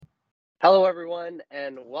Hello, everyone,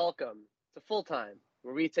 and welcome to Full Time,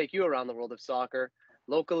 where we take you around the world of soccer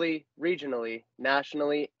locally, regionally,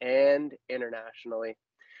 nationally, and internationally.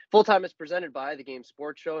 Full Time is presented by the Game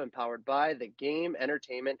Sports Show and powered by the Game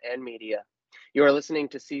Entertainment and Media. You are listening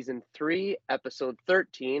to Season 3, Episode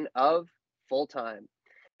 13 of Full Time.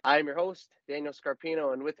 I am your host, Daniel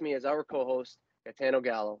Scarpino, and with me is our co host, Gaetano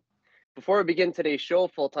Gallo. Before we begin today's show,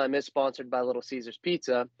 Full Time is sponsored by Little Caesars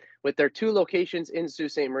Pizza. With their two locations in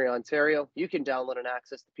Sault Ste. Marie, Ontario, you can download and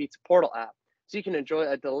access the Pizza Portal app so you can enjoy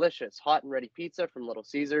a delicious hot and ready pizza from Little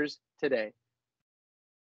Caesars today.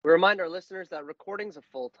 We remind our listeners that recordings of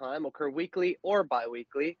Full Time occur weekly or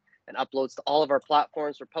bi-weekly, and uploads to all of our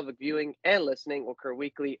platforms for public viewing and listening will occur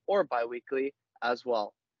weekly or bi-weekly as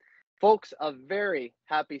well. Folks, a very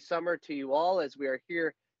happy summer to you all as we are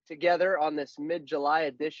here together on this mid-July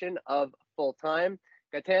edition of Full Time.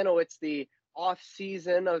 Gaetano, it's the off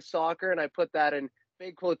season of soccer, and I put that in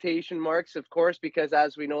big quotation marks, of course, because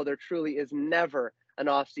as we know, there truly is never an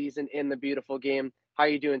off season in the beautiful game. How are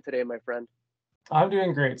you doing today, my friend? I'm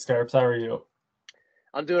doing great, Scarps. How are you?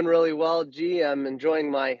 I'm doing really well, G. I'm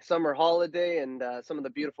enjoying my summer holiday and some of the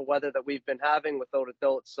beautiful weather that we've been having without a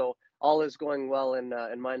doubt. So all is going well in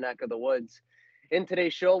my neck of the woods. In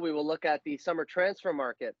today's show, we will look at the summer transfer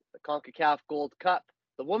market, the CONCACAF Gold Cup,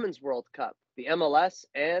 the Women's World Cup, the MLS,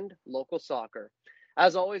 and local soccer.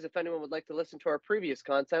 As always, if anyone would like to listen to our previous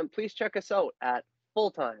content, please check us out at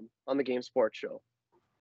Full Time on the Game Sports Show.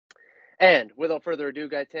 And without further ado,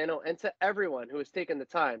 Gaetano, and to everyone who has taken the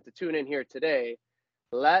time to tune in here today,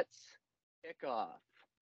 let's kick off.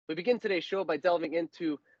 We begin today's show by delving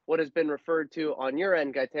into what has been referred to on your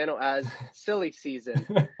end, Gaetano, as silly season.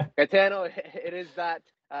 Gaetano, it is that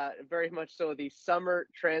very much so the summer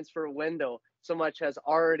transfer window. So much has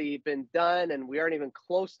already been done, and we aren't even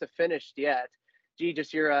close to finished yet. Gee,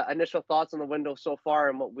 just your initial thoughts on the window so far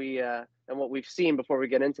and what we've seen before we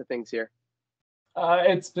get into things here.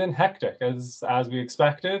 It's been hectic as we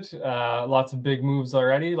expected. Lots of big moves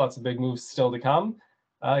already. Lots of big moves still to come.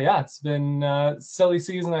 It's been silly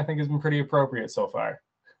season. I think has been pretty appropriate so far.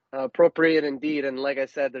 Appropriate indeed, and like I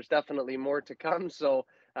said, there's definitely more to come. So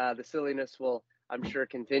the silliness will, I'm sure,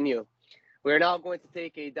 continue. We are now going to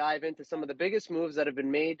take a dive into some of the biggest moves that have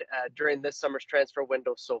been made during this summer's transfer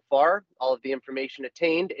window so far. All of the information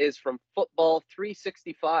attained is from Football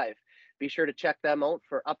 365. Be sure to check them out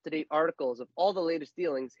for up-to-date articles of all the latest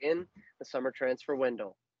dealings in the summer transfer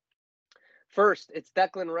window. First, it's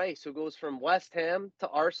Declan Rice, who goes from West Ham to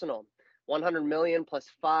Arsenal. 100 million plus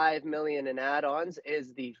 5 million in add-ons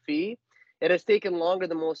is the fee. It has taken longer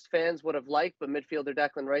than most fans would have liked, but midfielder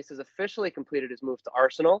Declan Rice has officially completed his move to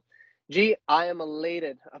Arsenal. Gee, I am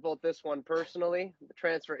elated about this one personally. The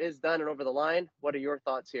transfer is done and over the line. What are your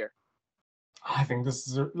thoughts here? I think this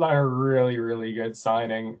is a really, really good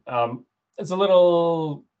signing. It's a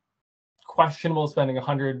little questionable spending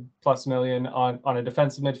 100+ million on a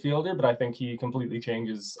defensive midfielder, but I think he completely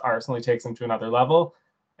changes Arsenal. He takes them to another level.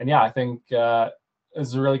 And yeah, I think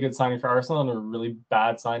it's a really good signing for Arsenal and a really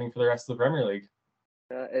bad signing for the rest of the Premier League.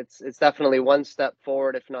 It's definitely one step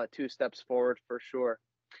forward, if not two steps forward for sure.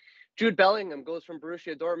 Jude Bellingham goes from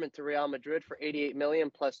Borussia Dortmund to Real Madrid for 88 million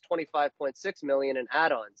plus 25.6 million in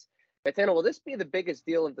add-ons. Gaetano, will this be the biggest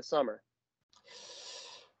deal of the summer?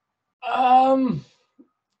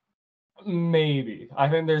 Maybe. I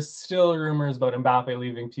think there's still rumors about Mbappe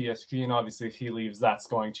leaving PSG, and obviously if he leaves, that's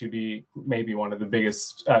going to be maybe one of the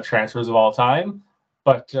biggest transfers of all time.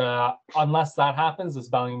 But unless that happens, this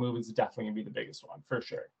Bellingham move is definitely going to be the biggest one, for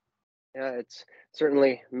sure. Yeah, it's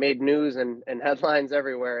certainly made news and headlines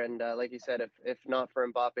everywhere. And like you said, if not for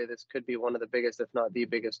Mbappe, this could be one of the biggest, if not the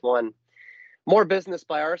biggest one. More business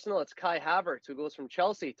by Arsenal. It's Kai Havertz, who goes from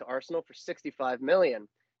Chelsea to Arsenal for 65 million.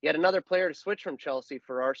 Yet another player to switch from Chelsea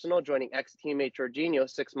for Arsenal, joining ex-teammate Jorginho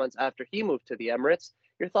 6 months after he moved to the Emirates.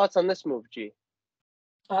 Your thoughts on this move, G?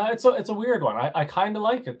 It's a weird one. I kind of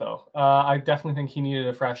like it, though. I definitely think he needed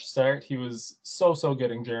a fresh start. He was so good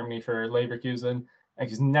in Germany for Leverkusen, and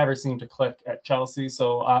he's never seemed to click at Chelsea.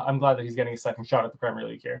 So I'm glad that he's getting a second shot at the Premier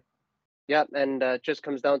League here. Yeah, and it just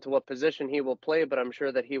comes down to what position he will play, but I'm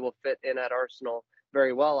sure that he will fit in at Arsenal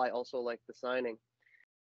very well. I also like the signing.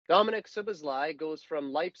 Dominic Szoboszlai goes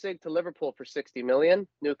from Leipzig to Liverpool for 60 million.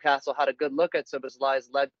 Newcastle had a good look at Szoboszlai's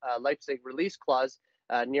Leipzig release clause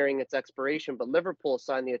nearing its expiration, but Liverpool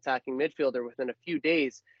signed the attacking midfielder within a few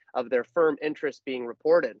days of their firm interest being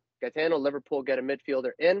reported. Gaetano, Liverpool get a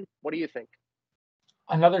midfielder in. What do you think?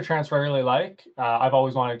 Another transfer I really like. I've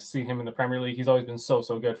always wanted to see him in the Premier League. He's always been so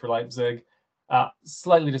good for Leipzig.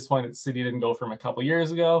 Slightly disappointed City didn't go for him a couple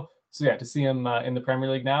years ago. So yeah, to see him in the Premier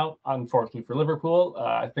League now, unfortunately for Liverpool,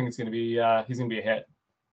 I think it's going to be he's going to be a hit.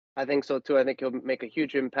 I think so too. I think he'll make a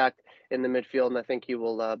huge impact in the midfield, and I think he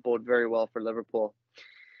will bode very well for Liverpool.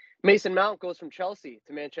 Mason Mount goes from Chelsea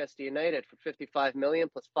to Manchester United for 55 million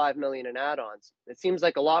plus 5 million in add-ons. It seems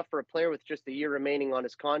like a lot for a player with just a year remaining on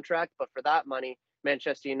his contract, but for that money,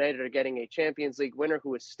 Manchester United are getting a Champions League winner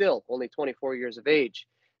who is still only 24 years of age.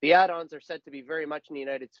 The add-ons are said to be very much in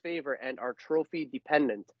United's favor and are trophy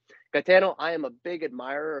dependent. Gaetano, I am a big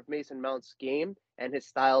admirer of Mason Mount's game and his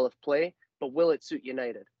style of play, but will it suit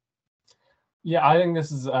United? Yeah, I think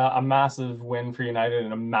this is a massive win for United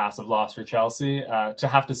and a massive loss for Chelsea. To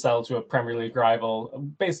have to sell to a Premier League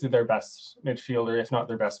rival, basically their best midfielder, if not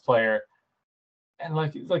their best player, and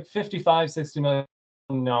like 55, 60 million,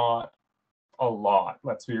 not a lot.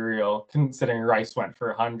 Let's be real, considering Rice went for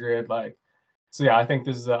 100. So yeah, I think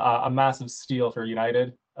this is a massive steal for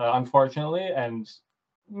United, unfortunately, and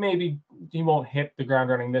maybe he won't hit the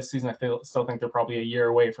ground running this season. Still think they're probably a year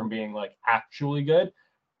away from being like actually good,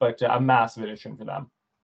 but a massive addition for them.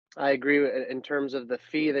 I agree in terms of the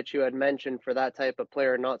fee that you had mentioned for that type of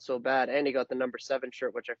player, not so bad. And he got the number 7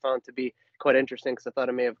 shirt, which I found to be quite interesting because I thought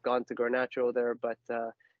it may have gone to Garnacho there. But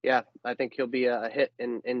yeah, I think he'll be a hit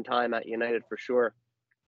in time at United for sure.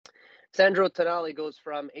 Sandro Tonali goes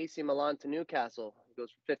from AC Milan to Newcastle. He goes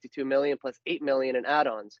for 52 million plus 8 million in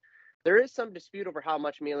add-ons. There is some dispute over how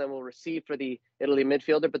much Milan will receive for the Italy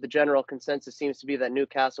midfielder, but the general consensus seems to be that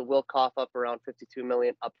Newcastle will cough up around 52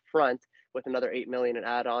 million up front with another 8 million in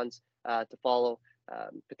add-ons to follow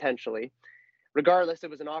potentially. Regardless, it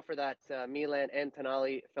was an offer that Milan and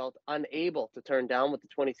Tonali felt unable to turn down, with the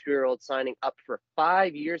 23-year-old signing up for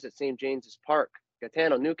 5 years at St. James's Park.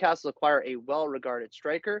 Gaetano, Newcastle acquire a well-regarded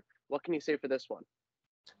striker. What can you say for this one?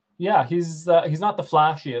 Yeah, he's not the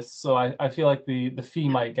flashiest, so I feel like the fee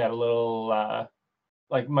might get a little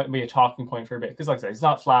might be a talking point for a bit, because like I said, he's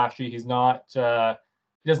not flashy. He's not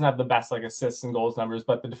he doesn't have the best like assists and goals numbers,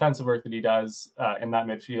 but the defensive work that he does in that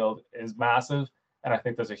midfield is massive, and I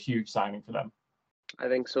think that's a huge signing for them. I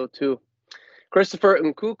think so too. Christopher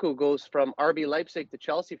Nkunku goes from RB Leipzig to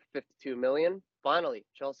Chelsea for 52 million. Finally,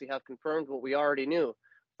 Chelsea have confirmed what we already knew.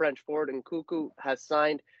 French forward Nkunku has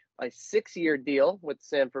signed a 6-year deal with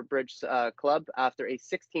Stamford Bridge club after a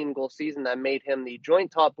 16-goal season that made him the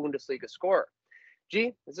joint top Bundesliga scorer.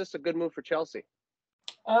 G, is this a good move for Chelsea?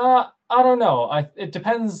 I don't know. It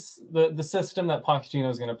depends the system that Pochettino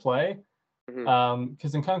is going to play.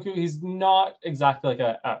 Because Nkunku, he's not exactly like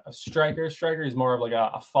a striker. He's more of like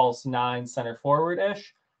a false 9 center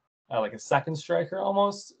forward-ish, like a second striker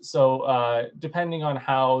almost. So depending on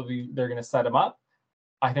how they're going to set him up,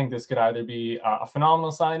 I think this could either be a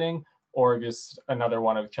phenomenal signing or just another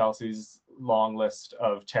one of Chelsea's long list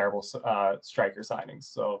of terrible striker signings.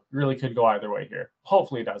 So really could go either way here.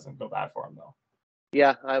 Hopefully it doesn't go bad for him though.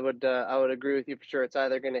 Yeah, I would agree with you for sure. It's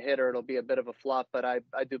either going to hit or it'll be a bit of a flop, but I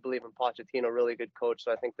do believe in Pochettino, really good coach,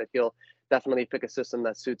 so I think that he'll definitely pick a system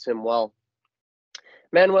that suits him well.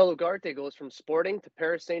 Manuel Ugarte goes from Sporting to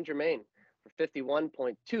Paris Saint-Germain for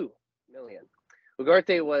 51.2 million.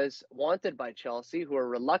 Ugarte was wanted by Chelsea, who are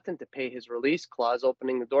reluctant to pay his release clause,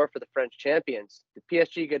 opening the door for the French champions. Did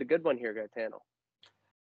PSG get a good one here, Gaetano?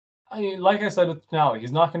 I mean, like I said with Tonali,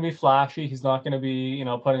 he's not going to be flashy. He's not going to be,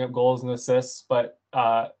 putting up goals and assists. But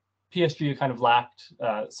PSG kind of lacked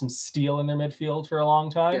some steel in their midfield for a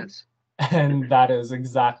long time. Yes. And that is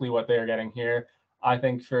exactly what they are getting here. I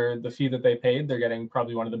think for the fee that they paid, they're getting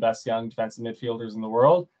probably one of the best young defensive midfielders in the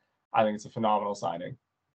world. I think it's a phenomenal signing.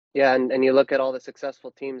 Yeah, and you look at all the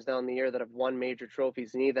successful teams down the year that have won major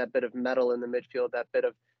trophies. You need that bit of metal in the midfield, that bit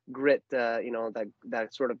of grit, that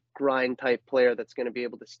sort of grind type player that's going to be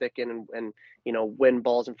able to stick in and win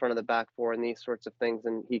balls in front of the back four and these sorts of things,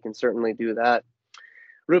 and he can certainly do that.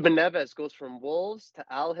 Ruben Neves goes from Wolves to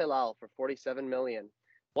Al Hilal for 47 million.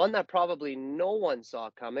 One that probably no one saw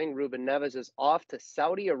coming. Ruben Neves is off to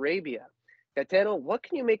Saudi Arabia. Gaetano, what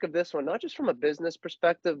can you make of this one, not just from a business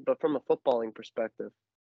perspective, but from a footballing perspective?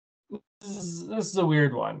 This is a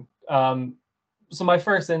weird one. So my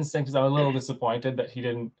first instinct is I'm a little disappointed that he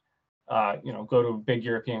didn't, go to a big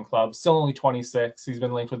European club. Still only 26. He's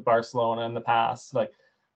been linked with Barcelona in the past.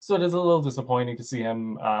 So it is a little disappointing to see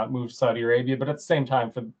him move to Saudi Arabia. But at the same time,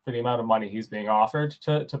 for the amount of money he's being offered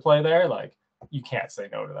to play there, you can't say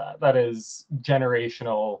no to that. That is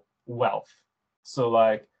generational wealth.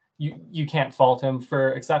 So you can't fault him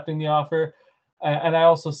for accepting the offer. And I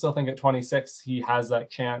also still think at 26, he has that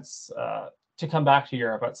chance to come back to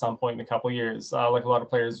Europe at some point in a couple of years. Like a lot of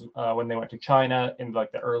players when they went to China in the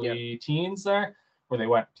early teens there, where they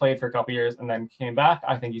played for a couple of years and then came back.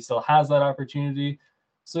 I think he still has that opportunity.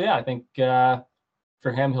 So yeah, I think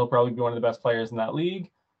for him, he'll probably be one of the best players in that league,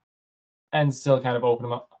 and still kind of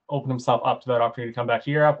opened himself up to that opportunity to come back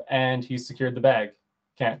to Europe, and he secured the bag.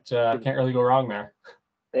 Can't really go wrong there.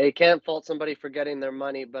 They can't fault somebody for getting their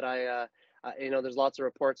money, but there's lots of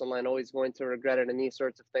reports online. Always going to regret it, and these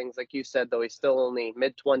sorts of things. Like you said, though, he's still only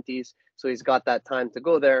mid-20s, so he's got that time to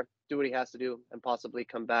go there, do what he has to do, and possibly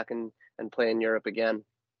come back and play in Europe again.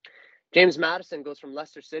 James Maddison goes from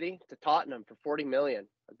Leicester City to Tottenham for 40 million.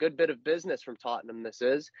 A good bit of business from Tottenham, this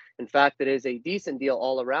is. In fact, it is a decent deal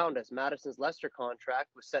all around, as Maddison's Leicester contract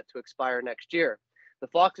was set to expire next year. The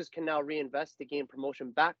Foxes can now reinvest to gain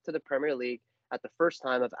promotion back to the Premier League at the first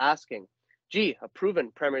time of asking. A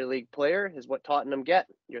proven Premier League player is what Tottenham get.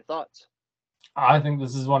 Your thoughts? I think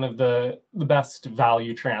this is one of the best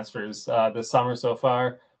value transfers this summer so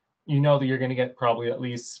far. You know that you're going to get probably at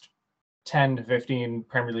least 10 to 15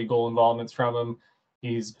 Premier League goal involvements from him.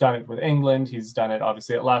 He's done it with England. He's done it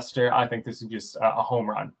obviously at Leicester. I think this is just a home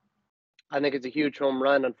run. I think it's a huge home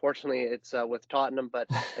run. Unfortunately, it's with Tottenham, but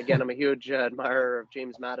again, I'm a huge admirer of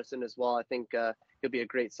James Maddison as well. I think he'll be a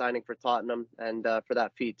great signing for Tottenham, and for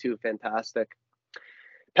that fee too, fantastic.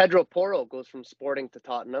 Pedro Porro goes from Sporting to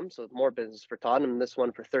Tottenham, so more business for Tottenham. This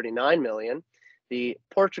one for 39 million. The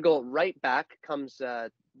Portugal right back becomes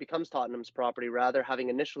Tottenham's property, having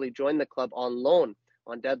initially joined the club on loan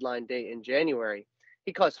on deadline day in January.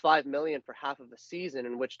 He cost 5 million for half of the season,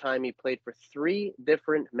 in which time he played for 3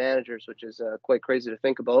 different managers, which is quite crazy to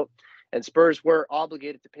think about. And Spurs were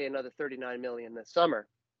obligated to pay another 39 million this summer.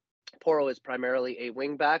 Porro is primarily a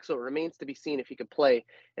wing back, so it remains to be seen if he could play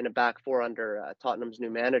in a back four under Tottenham's new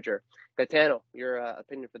manager. Gaetano, your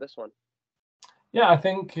opinion for this one? Yeah, I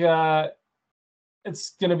think it's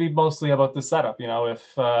going to be mostly about the setup.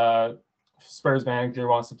 If Spurs manager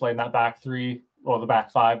wants to play in that back three, or the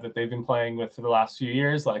back five that they've been playing with for the last few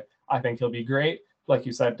years, I think he'll be great. Like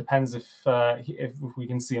you said, depends if we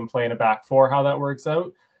can see him play in a back four, how that works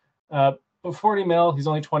out. But 40 mil, he's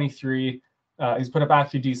only 23. He's put up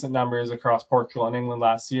actually decent numbers across Portugal and England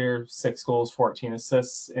last year: 6 goals, 14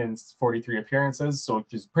 assists in 43 appearances, so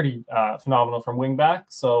which is pretty phenomenal from wing back.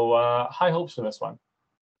 So high hopes for this one.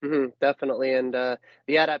 Definitely, and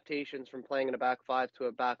the adaptations from playing in a back five to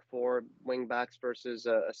a back four, wing backs versus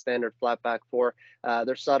a standard flat back four,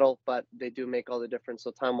 they're subtle, but they do make all the difference. So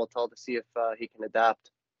time will tell to see if he can adapt.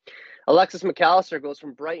 Alexis McAllister goes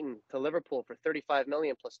from Brighton to Liverpool for 35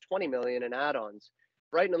 million plus 20 million in add-ons.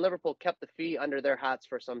 Brighton and Liverpool kept the fee under their hats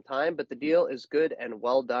for some time, but the deal is good and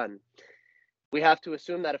well done. We have to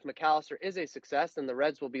assume that if McAllister is a success, then the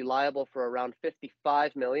Reds will be liable for around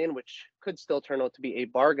 55 million, which could still turn out to be a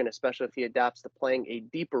bargain, especially if he adapts to playing a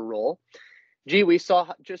deeper role. We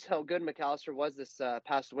saw just how good McAllister was this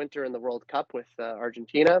past winter in the World Cup with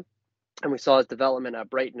Argentina, and we saw his development at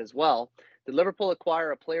Brighton as well. Did Liverpool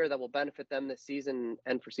acquire a player that will benefit them this season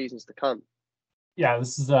and for seasons to come? Yeah,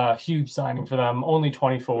 this is a huge signing for them. Only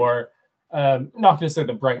 24. Not going to say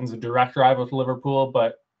that Brighton's a direct rival to Liverpool,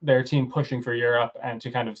 but they're a team pushing for Europe and to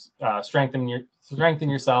kind of strengthen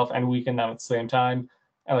yourself and weaken them at the same time.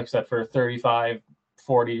 And like I said, for 35,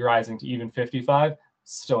 40, rising to even 55,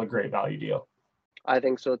 still a great value deal. I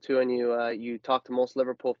think so too. And you talk to most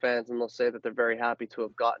Liverpool fans and they'll say that they're very happy to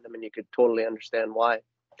have gotten him, and you could totally understand why.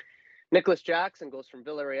 Nicholas Jackson goes from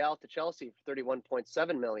Villarreal to Chelsea for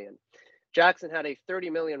 31.7 million. Jackson had a 30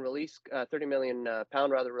 million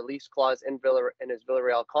pound release clause in his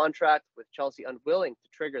Villarreal contract, with Chelsea unwilling to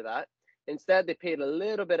trigger that. Instead, they paid a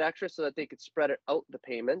little bit extra so that they could spread out the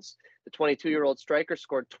payments. The 22-year-old striker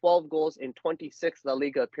scored 12 goals in 26 La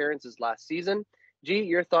Liga appearances last season.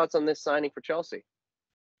 Your thoughts on this signing for Chelsea?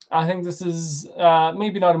 I think this is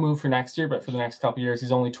maybe not a move for next year, but for the next couple of years.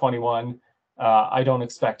 He's only 21. I don't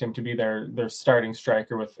expect him to be their starting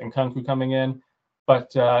striker with Nkunku coming in.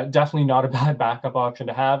 But definitely not a bad backup option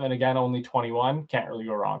to have. And again, only 21. Can't really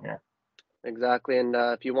go wrong here. Exactly. And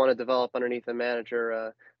if you want to develop underneath a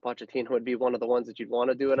manager, Pochettino would be one of the ones that you'd want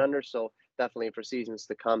to do it under. So definitely for seasons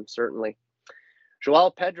to come, certainly.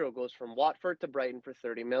 Joao Pedro goes from Watford to Brighton for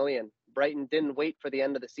 30 million. Brighton didn't wait for the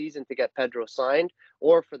end of the season to get Pedro signed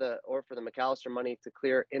or for the McAllister money to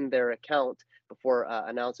clear in their account before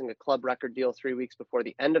announcing a club record deal 3 weeks before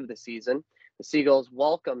the end of the season. The Seagulls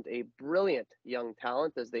welcomed a brilliant young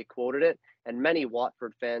talent, as they quoted it, and many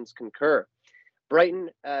Watford fans concur.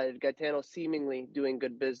 Brighton, Gaetano, seemingly doing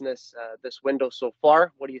good business this window so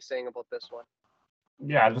far. What are you saying about this one?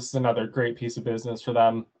 Yeah, this is another great piece of business for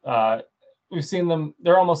them. We've seen them.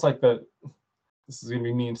 They're almost like this is going to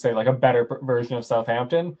be mean to say, like a better version of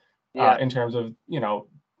Southampton in terms of,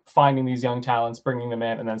 finding these young talents, bringing them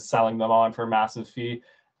in, and then selling them on for a massive fee.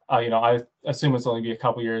 I assume it's only be a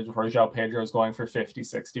couple years before Joao Pedro is going for 50,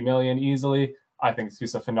 60 million easily. I think it's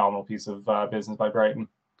just a phenomenal piece of business by Brighton.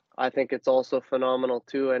 I think it's also phenomenal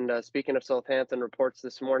too. And speaking of Southampton, reports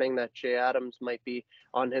this morning that Jay Adams might be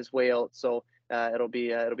on his way out. So it'll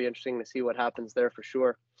be interesting to see what happens there for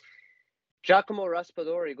sure. Giacomo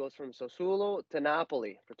Raspadori goes from Sassuolo to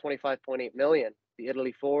Napoli for 25.8 million. The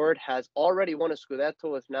Italy forward has already won a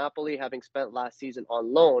Scudetto with Napoli, having spent last season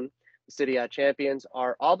on loan. The Serie A champions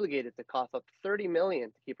are obligated to cough up 30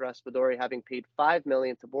 million to keep Raspadori, having paid 5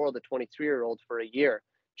 million to borrow the 23-year-old for a year.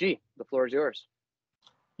 G, the floor is yours.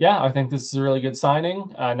 Yeah, I think this is a really good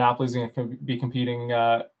signing. Napoli's going to be competing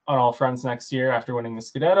on all fronts next year after winning the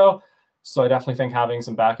Scudetto. So I definitely think having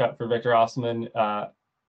some backup for Victor Osimhen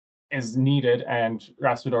is needed, and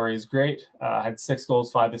Raspadori is great. Had 6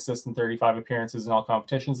 goals, 5 assists, and 35 appearances in all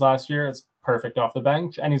competitions last year. It's perfect off the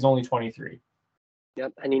bench, and he's only 23.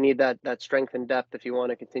 Yep, and you need that strength and depth if you want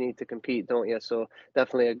to continue to compete, don't you? So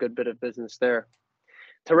definitely a good bit of business there.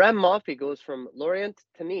 Tarem Moffi goes from Lorient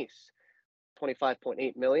to Nice,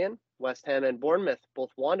 25.8 million. West Ham and Bournemouth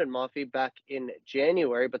both wanted Moffi back in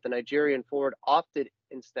January, but the Nigerian forward opted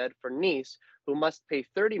instead for Nice, who must pay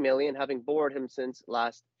 30 million, having borrowed him since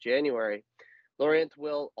last January. Lorient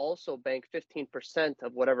will also bank 15%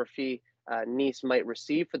 of whatever fee Nice might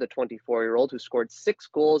receive for the 24-year-old, who scored 6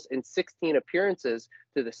 goals in 16 appearances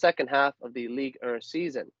through the second half of the Ligue 1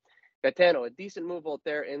 season. Gaetano, a decent move out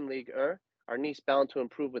there in Ligue 1. Are Nice bound to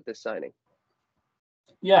improve with this signing?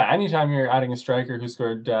 Yeah, anytime you're adding a striker who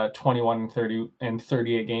scored 21 and 30 and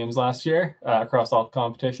 38 games last year across all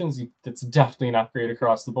competitions, it's definitely an upgrade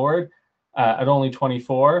across the board. At only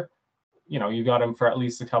 24, you got him for at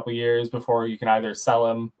least a couple years before you can either sell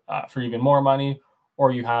him for even more money,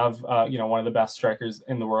 or you have one of the best strikers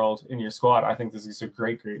in the world in your squad. I think this is a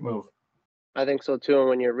great move. I think so too. And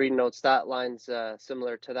when you're reading out stat lines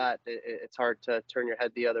similar to that, it's hard to turn your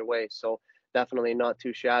head the other way. So definitely not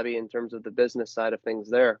too shabby in terms of the business side of things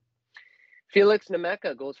there. Felix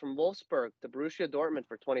Nemeka goes from Wolfsburg to Borussia Dortmund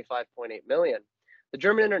for 25.8 million. The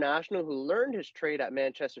German international, who learned his trade at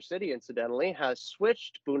Manchester City, incidentally, has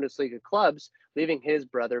switched Bundesliga clubs, leaving his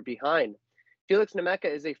brother behind. Felix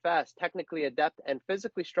Nemeka is a fast, technically adept, and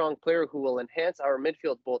physically strong player who will enhance our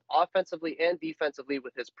midfield both offensively and defensively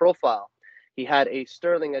with his profile. He had a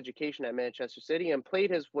sterling education at Manchester City and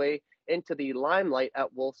played his way into the limelight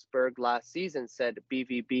at Wolfsburg last season, said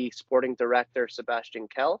BVB sporting director Sebastian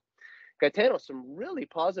Kell. Gaetano, some really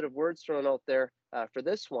positive words thrown out there for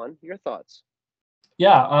this one. Your thoughts?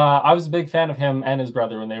 Yeah, I was a big fan of him and his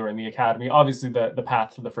brother when they were in the academy. Obviously, the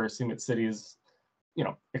path to the first team at City is,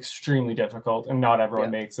 extremely difficult, and not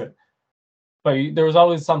everyone makes it. But there was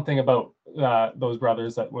always something about those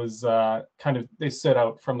brothers that was they stood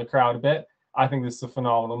out from the crowd a bit. I think this is a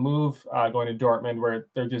phenomenal move, going to Dortmund, where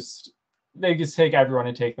they just take everyone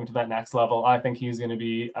and take them to that next level. I think he's going to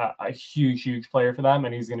be a huge player for them,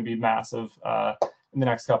 and he's going to be massive in the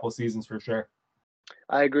next couple of seasons for sure.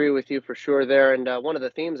 I agree with you for sure there. And one of the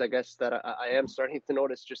themes, I guess, that I am starting to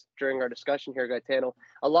notice just during our discussion here, Gaetano,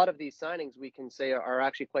 a lot of these signings we can say are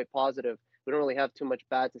actually quite positive. We don't really have too much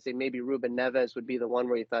bad to say. Maybe Ruben Neves would be the one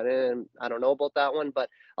where you thought, I don't know about that one. But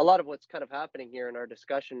a lot of what's kind of happening here in our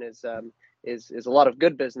discussion is a lot of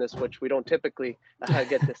good business, which we don't typically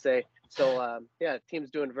get to say. So,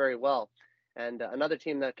 team's doing very well. And another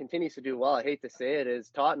team that continues to do well, I hate to say it, is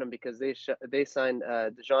Tottenham, because they signed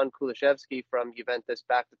Dejan Kulusevski from Juventus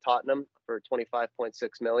back to Tottenham for 25.6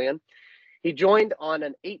 million. He joined on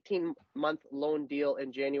an 18-month loan deal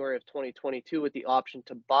in January of 2022 with the option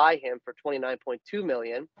to buy him for 29.2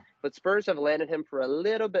 million, but Spurs have landed him for a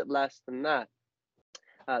little bit less than that.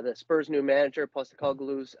 The Spurs' new manager,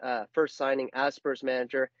 Postecoglou's first signing as Spurs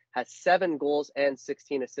manager, has 7 goals and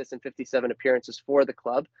 16 assists in 57 appearances for the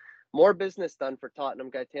club. More business done for Tottenham.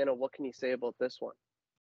 Gaetano, what can you say about this one?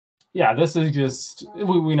 Yeah, this is just,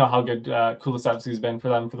 we know how good Kulusevski's been for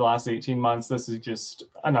them for the last 18 months. This is just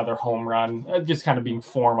another home run, just kind of being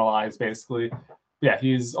formalized, basically. Yeah,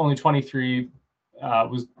 he's only 23,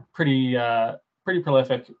 was pretty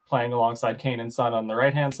prolific playing alongside Kane and Son on the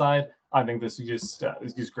right-hand side. I think this is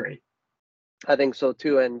just great. I think so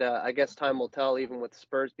too, and I guess time will tell, even with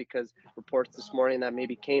Spurs, because reports this morning that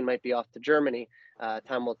maybe Kane might be off to Germany.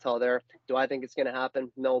 Time will tell there. Do I think it's going to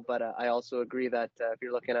happen? No, but I also agree that if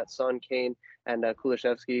you're looking at Son, Kane, and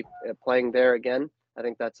Kulusevski playing there again, I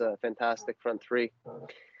think that's a fantastic front three.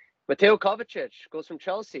 Mateo Kovacic goes from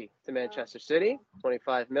Chelsea to Manchester City,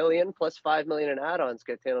 25 million plus 5 million in add-ons.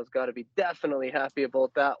 Gaetano's got to be definitely happy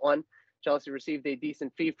about that one. Chelsea received a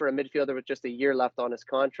decent fee for a midfielder with just a year left on his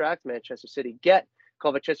contract. Manchester City get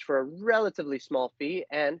Kovacic for a relatively small fee,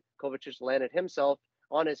 and Kovacic landed himself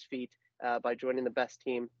on his feet by joining the best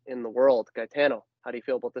team in the world. Gaetano, how do you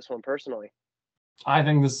feel about this one personally? I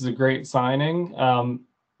think this is a great signing.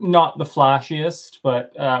 not the flashiest,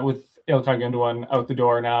 but with Ilkay Gundogan out the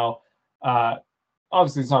door now,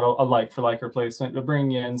 obviously it's not a like-for-like replacement, but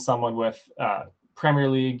bringing in someone with Premier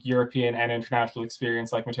League, European, and international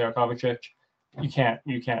experience like Mateo Kovacic, you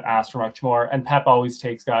can't ask for much more. And Pep always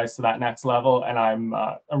takes guys to that next level, and I'm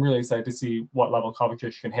really excited to see what level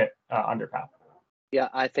Kovacic can hit under Pep. Yeah,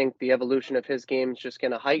 I think the evolution of his game is just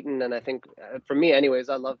going to heighten. And I think, for me anyways,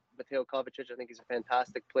 I love Mateo Kovacic. I think he's a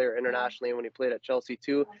fantastic player internationally when he played at Chelsea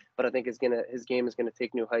too. But I think his game is going to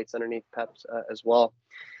take new heights underneath Pep's as well.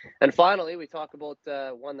 And finally, we talk about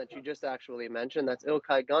one that you just actually mentioned. That's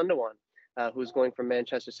Ilkay Gundogan, who's going from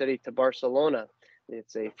Manchester City to Barcelona.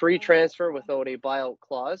 It's a free transfer without a buyout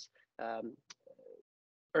clause.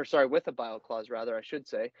 With a buyout clause, rather, I should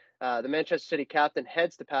say. The Manchester City captain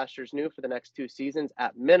heads to pastures new for the next 2 seasons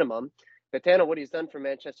at minimum. Gaetano, what he's done for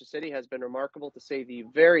Manchester City has been remarkable, to say the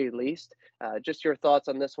very least. Just your thoughts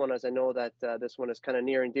on this one, as I know that this one is kind of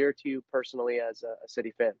near and dear to you personally as a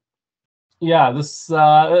City fan. Yeah, this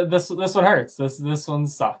one hurts. This one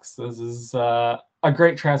sucks. This is a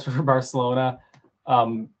great transfer for Barcelona.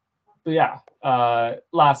 But yeah,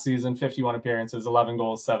 last season, 51 appearances, 11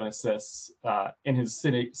 goals, 7 assists. In his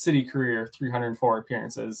City career, 304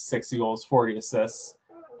 appearances, 60 goals, 40 assists.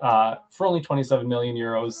 For only 27 million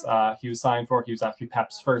euros, he was signed for. He was actually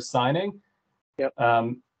Pep's first signing. Yep.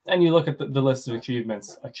 And you look at the list of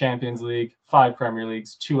achievements: a Champions League, 5 Premier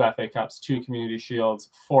Leagues, 2 FA Cups, 2 Community Shields,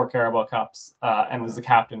 4 Carabao Cups, and was the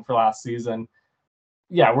captain for last season.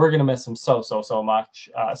 Yeah, we're going to miss him so much,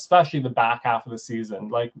 especially the back half of the season.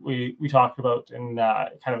 Like we talked about in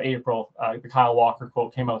kind of April, the Kyle Walker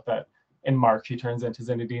quote came out that in March he turns into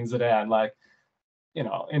Zinedine Zidane. Like, you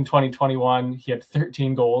know, in 2021, he had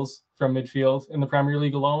 13 goals from midfield in the Premier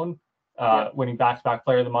League alone, winning back-to-back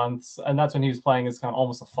Player of the Months. And that's when he was playing as kind of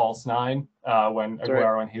almost a false 9 when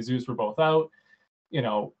Aguero and Jesus were both out. You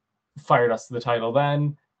know, fired us to the title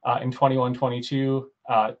then. In 21-22,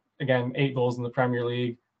 again, 8 goals in the Premier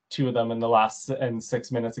League, 2 of them in the last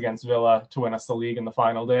 6 minutes against Villa to win us the league in the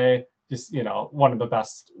final day. Just, you know, one of the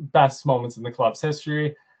best moments in the club's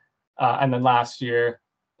history. And then last year,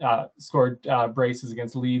 scored braces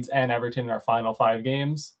against Leeds and Everton in our final 5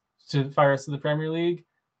 games to fire us to the Premier League.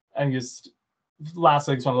 And just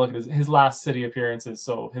lastly, I just want to look at his last City appearances.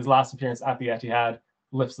 So his last appearance at the Etihad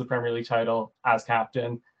lifts the Premier League title as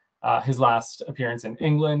captain. His last appearance in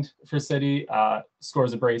England for City,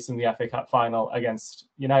 scores a brace in the FA Cup final against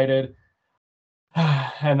United.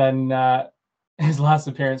 And then his last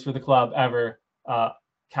appearance for the club ever,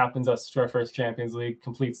 captains us to our first Champions League,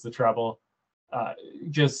 completes the treble.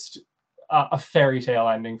 Just a fairy tale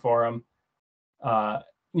ending for him.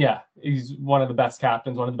 Yeah, he's one of the best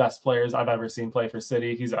captains, one of the best players I've ever seen play for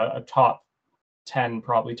City. He's a top 10,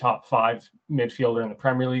 probably top 5 midfielder in the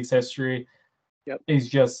Premier League's history. Yep. He's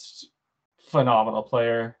just phenomenal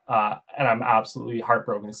player, and I'm absolutely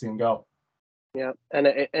heartbroken to see him go. Yeah,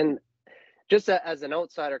 and just as an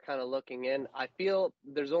outsider kind of looking in, I feel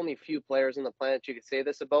there's only a few players on the planet you could say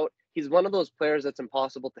this about. He's one of those players that's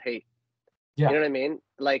impossible to hate. Yeah. You know what I mean?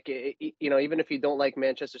 Like, you know, even if you don't like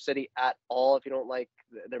Manchester City at all, if you don't like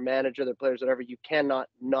their manager, their players, whatever, you cannot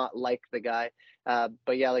not like the guy.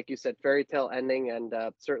 But yeah, like you said, fairy tale ending, and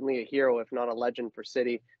certainly a hero, if not a legend for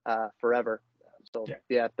City forever. So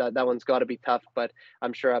yeah, that one's got to be tough, but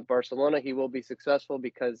I'm sure at Barcelona he will be successful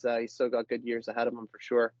because he's still got good years ahead of him for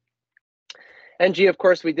sure. And of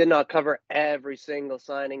course, we did not cover every single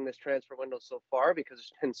signing this transfer window so far because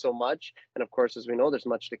there's been so much. And of course, as we know, there's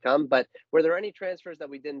much to come. But were there any transfers that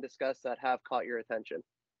we didn't discuss that have caught your attention?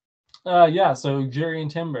 Yeah, so Jurrien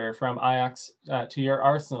Timber from Ajax to your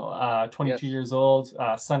Arsenal, 22 years old,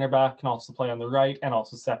 center back, can also play on the right and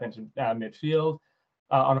also step into midfield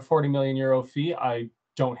on a 40 million euro fee. I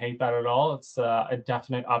don't hate that at all. It's a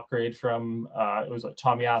definite upgrade from it was like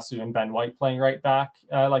Tomiyasu and Ben White playing right back,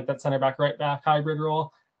 like that center back right back hybrid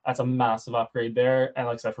role. That's a massive upgrade there. And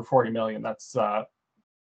like I said, for 40 million, that's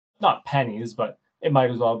not pennies, but it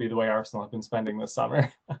might as well be the way Arsenal have been spending this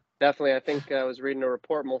summer. Definitely. I think I was reading a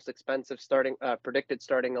report, most expensive predicted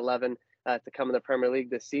starting 11 to come in the Premier League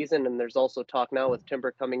this season. And there's also talk now with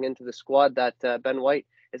Timber coming into the squad that Ben White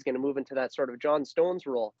is going to move into that sort of John Stones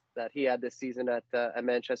role that he had this season at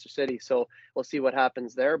Manchester City. So we'll see what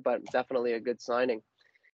happens there, but definitely a good signing.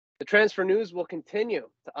 The transfer news will continue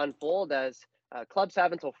to unfold as clubs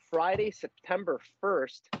have until Friday, September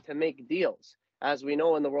 1st to make deals. As we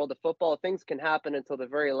know in the world of football, things can happen until the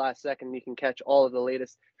very last second. You can catch all of the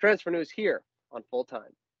latest transfer news here on Full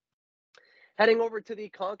Time. Heading over to the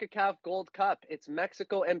CONCACAF Gold Cup, it's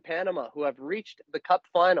Mexico and Panama who have reached the Cup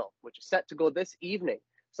final, which is set to go this evening.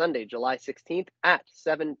 Sunday, July 16th at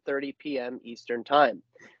 7:30 p.m. Eastern Time.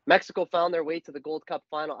 Mexico found their way to the Gold Cup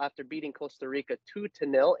final after beating Costa Rica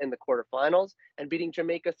 2-0 in the quarterfinals and beating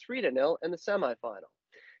Jamaica 3-0 in the semifinal.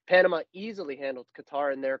 Panama easily handled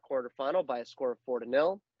Qatar in their quarterfinal by a score of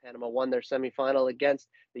 4-0. Panama won their semifinal against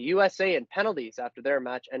the USA in penalties after their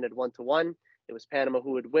match ended 1-1. It was Panama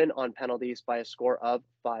who would win on penalties by a score of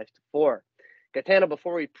 5-4. Gaetano,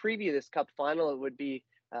 before we preview this Cup final, it would be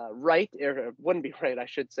right, or it wouldn't be right, I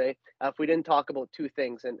should say, if we didn't talk about two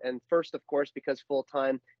things. And first, of course, because Full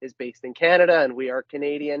Time is based in Canada and we are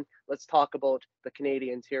Canadian, let's talk about the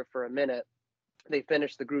Canadians here for a minute. They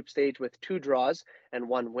finished the group stage with 2 draws and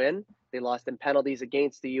 1 win. They lost in penalties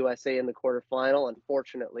against the USA in the quarterfinal,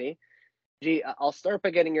 unfortunately. Gee, I'll start by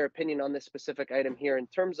getting your opinion on this specific item here. In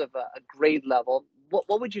terms of a grade level, what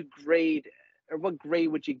would you grade, or what grade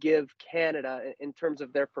would you give Canada in terms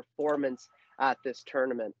of their performance at this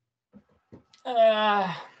tournament?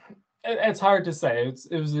 It's hard to say.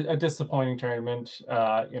 It was a disappointing tournament.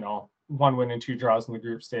 1 win and 2 draws in the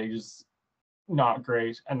group stage is not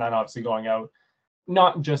great, and then obviously going out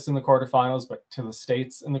not just in the quarterfinals, but to the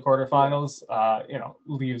States in the quarterfinals,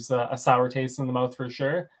 leaves a sour taste in the mouth for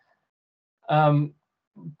sure.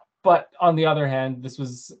 But on the other hand, this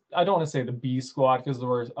was, I don't want to say the B squad because there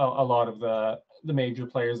were a lot of the major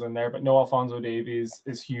players in there, but no Alphonso Davies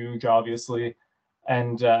is huge, obviously.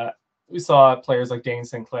 And we saw players like Dane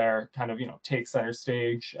Sinclair kind of, take center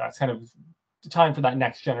stage. It's kind of time for that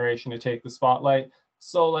next generation to take the spotlight.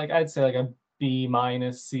 So like, I'd say like a B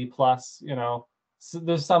minus, C plus, So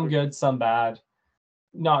there's some good, some bad,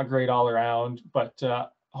 not great all around, but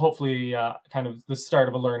hopefully kind of the start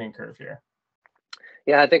of a learning curve here.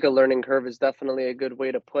 Yeah, I think a learning curve is definitely a good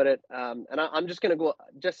way to put it. And I'm just going to go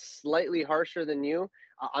just slightly harsher than you.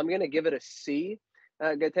 I'm going to give it a C,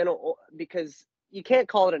 Gaetano, because you can't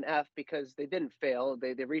call it an F because they didn't fail.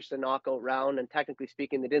 They reached the knockout round, and technically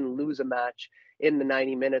speaking, they didn't lose a match in the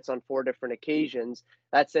 90 minutes on 4 different occasions.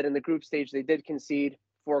 That said, in the group stage, they did concede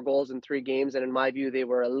 4 goals in 3 games, and in my view, they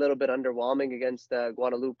were a little bit underwhelming against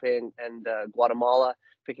Guadalupe and Guatemala,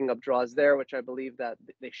 picking up draws there, which I believe that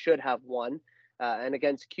they should have won. And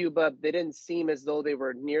against Cuba, they didn't seem as though they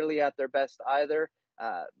were nearly at their best either.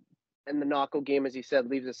 And the knockout game, as you said,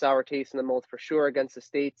 leaves a sour taste in the mouth for sure against the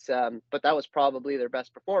States. But that was probably their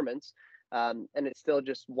best performance. And it still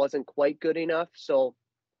just wasn't quite good enough. So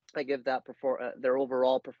I give that their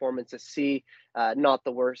overall performance a C. Not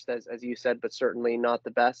the worst, as you said, but certainly not the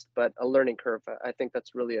best, but a learning curve. I think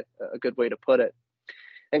that's really a good way to put it.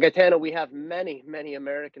 And Gaetano, we have many, many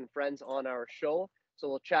American friends on our show. So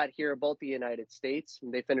we'll chat here about the United States.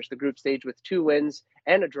 They finished the group stage with 2 wins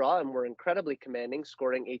and a draw and were incredibly commanding,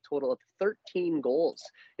 scoring a total of 13 goals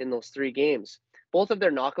in those 3 games. Both of their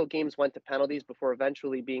knockout games went to penalties before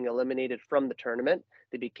eventually being eliminated from the tournament.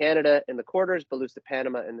 They beat Canada in the quarters, but lose to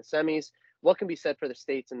Panama in the semis. What can be said for the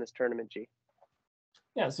States in this tournament, G?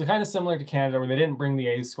 Yeah, so kind of similar to Canada, where they didn't bring the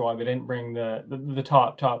A squad, they didn't bring the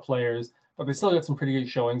top players, but they still got some pretty good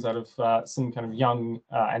showings out of some kind of young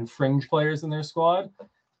and fringe players in their squad.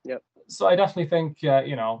 Yep. So I definitely think,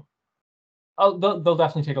 they'll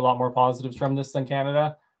definitely take a lot more positives from this than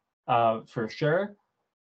Canada, for sure.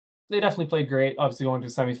 They definitely played great. Obviously, going to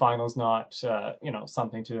semifinals, not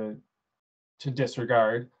something to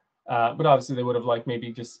disregard. But obviously, they would have liked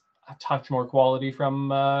maybe just a touch more quality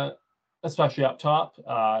from, especially up top.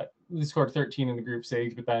 They scored 13 in the group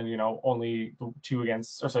stage, but then only the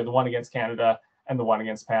 1 against Canada and the 1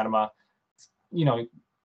 against Panama. You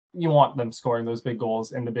want them scoring those big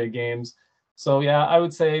goals in the big games. So yeah, I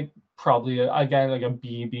would say probably again like a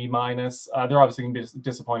B minus. They're obviously going to be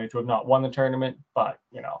disappointed to have not won the tournament, but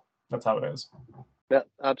that's how it is. Yeah,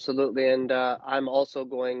 absolutely. And I'm also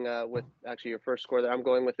going with actually your first score there. I'm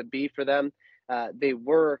going with a B for them. They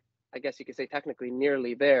were, I guess you could say, technically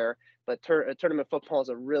nearly there, but tournament football is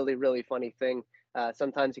a really, really funny thing.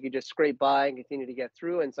 Sometimes you can just scrape by and continue to get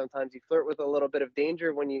through, and sometimes you flirt with a little bit of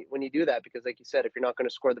danger when you do that, because like you said, if you're not going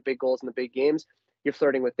to score the big goals in the big games, you're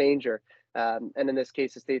flirting with danger. And in this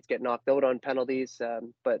case, the States get knocked out on penalties,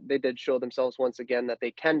 but they did show themselves once again that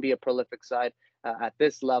they can be a prolific side at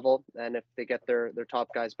this level. And if they get their top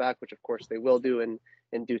guys back, which of course they will do in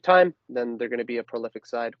due time, then they're going to be a prolific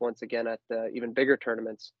side once again at even bigger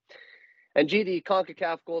tournaments. And G, the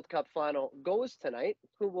CONCACAF Gold Cup final goes tonight.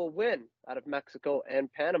 Who will win out of Mexico and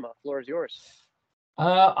Panama? Floor is yours.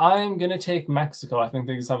 I'm going to take Mexico. I think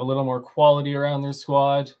they just have a little more quality around their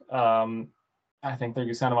squad. I think they're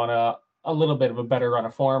just kind of on a little bit of a better run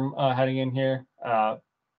of form heading in here. So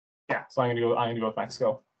I'm going to go with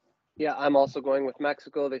Mexico. Yeah, I'm also going with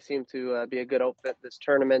Mexico. They seem to be a good outfit this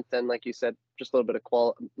tournament, and like you said, just a little bit of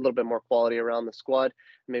a little bit more quality around the squad,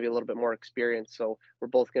 maybe a little bit more experience. So we're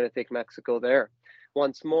both going to take Mexico there.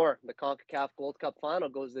 Once more, the CONCACAF Gold Cup final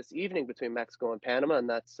goes this evening between Mexico and Panama, and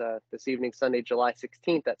that's this evening, Sunday, July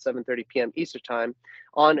 16th at 7:30 p.m. Eastern Time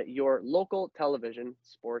on your local television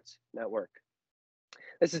sports network.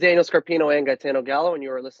 This is Daniel Scarpino and Gaetano Gallo, and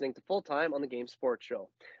you are listening to Full Time on the Game Sports Show.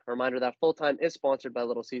 A reminder that Full Time is sponsored by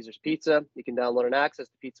Little Caesars Pizza. You can download and access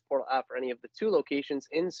the Pizza Portal app for any of the 2 locations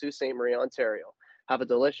in Sault Ste. Marie, Ontario. Have a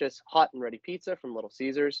delicious, hot and ready pizza from Little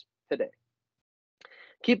Caesars today.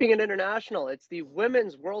 Keeping it international, it's the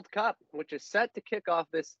Women's World Cup, which is set to kick off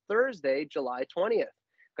this Thursday, July 20th.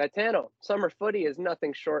 Gaetano, summer footy is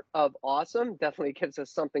nothing short of awesome. Definitely gives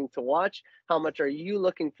us something to watch. How much are you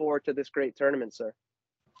looking forward to this great tournament, sir?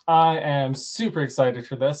 I am super excited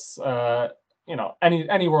for this.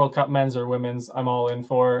 Any World Cup, men's or women's, I'm all in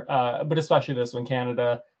for. But especially this one,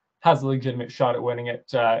 Canada has a legitimate shot at winning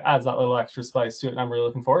it. Adds that little extra spice to it, and I'm really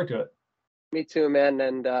looking forward to it. Me too, man.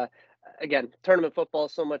 And again, tournament football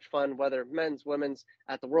is so much fun, whether men's, women's,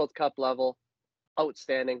 at the World Cup level.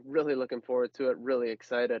 Outstanding. Really looking forward to it. Really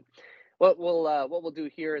excited. What we'll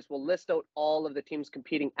do here is we'll list out all of the teams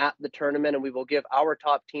competing at the tournament, and we will give our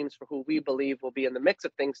top teams for who we believe will be in the mix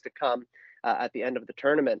of things to come at the end of the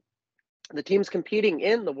tournament. The teams competing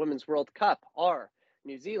in the Women's World Cup are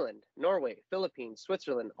New Zealand, Norway, Philippines,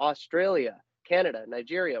 Switzerland, Australia, Canada,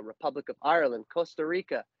 Nigeria, Republic of Ireland, Costa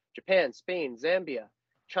Rica, Japan, Spain, Zambia,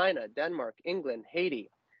 China, Denmark, England,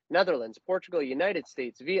 Haiti, Netherlands, Portugal, United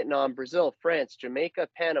States, Vietnam, Brazil, France, Jamaica,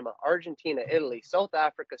 Panama, Argentina, Italy, South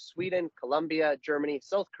Africa, Sweden, Colombia, Germany,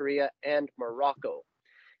 South Korea, and Morocco.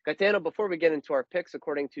 Gaetano, before we get into our picks,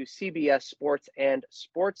 according to CBS Sports and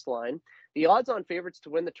Sportsline, the odds-on favorites to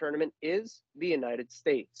win the tournament is the United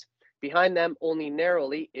States. Behind them, only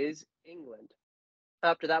narrowly, is England.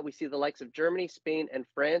 After that, we see the likes of Germany, Spain, and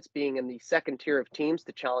France being in the second tier of teams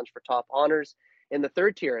to challenge for top honors. In the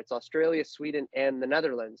third tier, it's Australia, Sweden, and the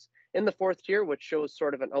Netherlands. In the fourth tier, which shows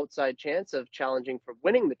sort of an outside chance of challenging for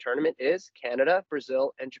winning the tournament, is Canada,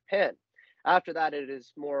 Brazil, and Japan. After that, it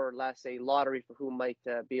is more or less a lottery for who might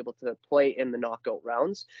be able to play in the knockout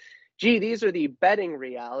rounds. Gee, these are the betting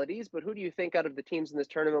realities, but who do you think out of the teams in this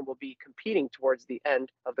tournament will be competing towards the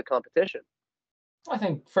end of the competition? I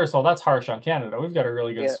think, first of all, that's harsh on Canada. We've got a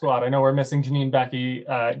really good squad. I know we're missing Janine Becky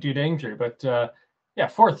due to injury, but yeah,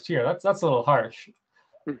 fourth tier, that's a little harsh.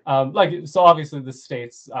 So obviously the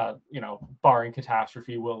States, barring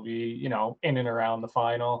catastrophe, will be, in and around the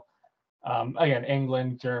final. Again,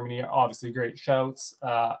 England, Germany, obviously great shouts.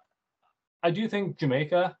 I do think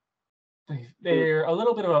Jamaica, they're a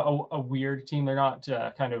little bit of a weird team. They're not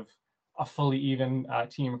kind of a fully even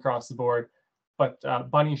team across the board, but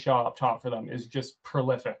Bunny Shaw up top for them is just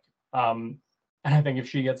prolific. And I think if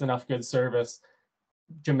she gets enough good service,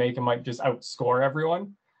 Jamaica might just outscore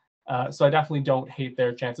everyone. So I definitely don't hate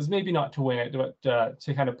their chances. Maybe not to win it, but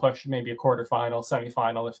to kind of push maybe a quarterfinal,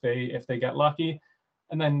 semifinal if they get lucky.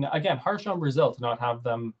 And then again, harsh on Brazil to not have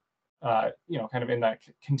them, kind of in that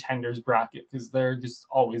contenders bracket because they're just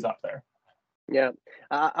always up there. Yeah,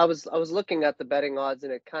 I was looking at the betting odds,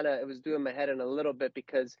 and it was doing my head in a little bit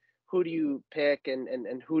because who do you pick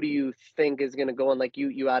and who do you think is going to go on? Like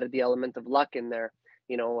you added the element of luck in there.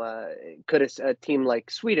 Could a team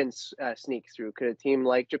like Sweden sneak through? Could a team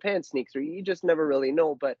like Japan sneak through? You just never really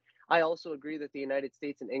know. But I also agree that the United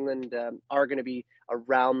States and England are going to be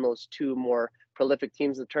around those two more prolific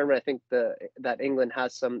teams in the tournament. I think that England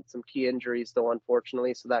has some key injuries, though,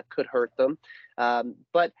 unfortunately, so that could hurt them.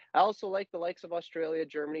 But I also like the likes of Australia,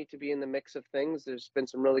 Germany to be in the mix of things. There's been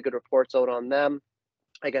some really good reports out on them.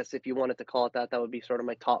 I guess if you wanted to call it that, that would be sort of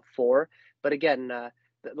my top 4. But again,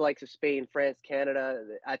 the likes of Spain, France, Canada,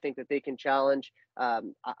 I think that they can challenge.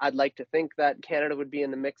 I'd like to think that Canada would be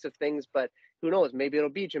in the mix of things, but who knows? Maybe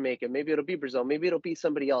it'll be Jamaica, maybe it'll be Brazil, maybe it'll be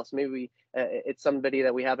somebody else. Maybe it's somebody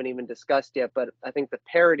that we haven't even discussed yet. But I think the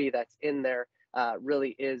parity that's in there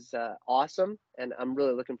really is awesome, and I'm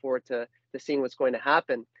really looking forward to seeing what's going to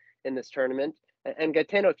happen in this tournament. And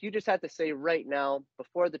Gaetano, if you just had to say right now,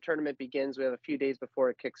 before the tournament begins, we have a few days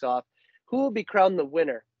before it kicks off, who will be crowned the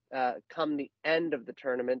winner come the end of the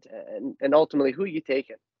tournament, and ultimately who are you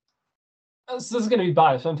taking? So this is going to be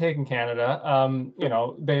biased. I'm taking Canada.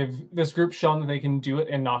 This group's shown that they can do it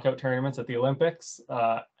in knockout tournaments at the Olympics,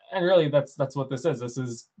 and really that's what this is. This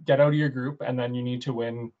is get out of your group, and then you need to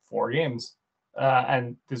win 4 games,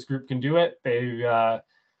 and this group can do it.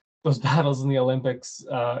 Those battles in the Olympics,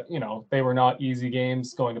 they were not easy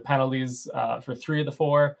games, going to penalties for 3 of the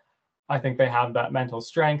 4. I think they have that mental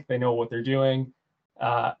strength. They know what they're doing.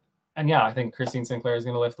 And yeah, I think Christine Sinclair is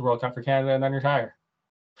going to lift the World Cup for Canada and then retire.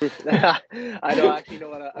 I know, actually,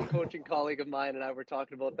 what a coaching colleague of mine and I were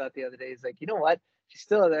talking about that the other day. He's like, you know what? She's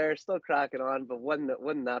still there, still cracking on, but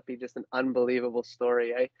wouldn't that be just an unbelievable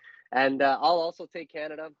story, eh? And I'll also take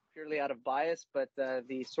Canada purely out of bias, but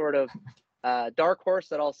the sort of dark horse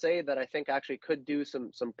that I'll say that I think actually could do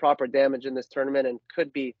some proper damage in this tournament and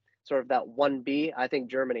could be sort of that 1B, I think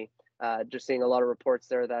Germany. Just seeing a lot of reports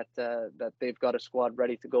there that that they've got a squad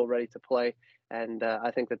ready to go, ready to play, and I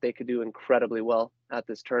think that they could do incredibly well at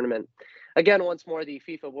this tournament. Again, once more, the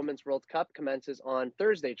FIFA Women's World Cup commences on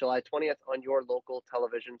Thursday, July 20th, on your local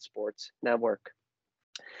television sports network.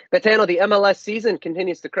 Gaetano, the MLS season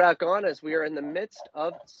continues to crack on as we are in the midst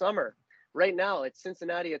of summer. Right now, it's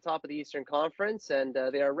Cincinnati atop of the Eastern Conference, and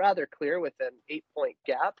they are rather clear with an 8-point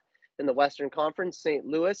gap. In the Western Conference, St.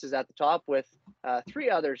 Louis is at the top with three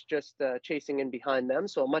others just chasing in behind them,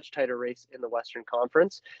 so a much tighter race in the Western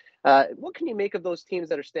Conference. What can you make of those teams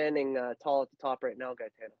that are standing tall at the top right now,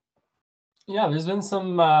 Gaetano? Yeah, there's been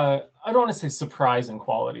some, I don't want to say surprising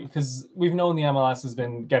quality, because we've known the MLS has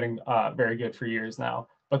been getting very good for years now.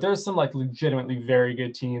 But there's some like legitimately very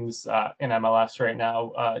good teams in MLS right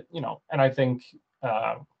now, and I think,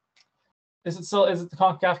 is it the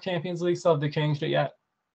CONCACAF Champions League still? Have they changed it yet?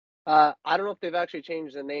 I don't know if they've actually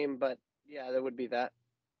changed the name, but yeah, there would be that.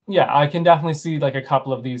 Yeah, I can definitely see like a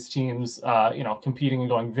couple of these teams, competing and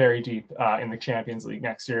going very deep in the Champions League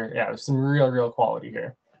next year. Yeah, there's some real quality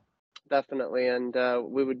here. Definitely, and it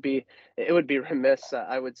would be remiss,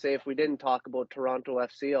 I would say, if we didn't talk about Toronto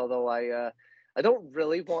FC. Although I don't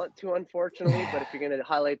really want to, unfortunately. But if you're going to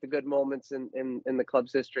highlight the good moments in the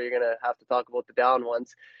club's history, you're going to have to talk about the down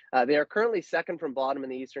ones. They are currently second from bottom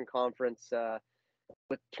in the Eastern Conference.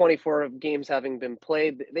 With 24 games having been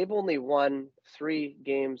played, they've only won 3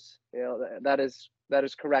 games. That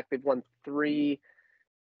is correct. They've won 3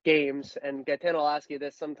 games. And Gaetano, I'll ask you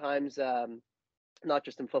this: sometimes, not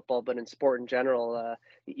just in football, but in sport in general,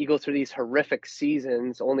 you go through these horrific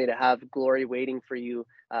seasons only to have glory waiting for you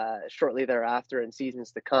shortly thereafter in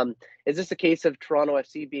seasons to come. Is this a case of Toronto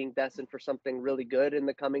FC being destined for something really good in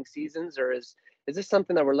the coming seasons, or is this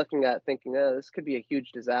something that we're looking at thinking, oh, this could be a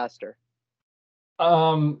huge disaster?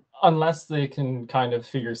 Unless they can kind of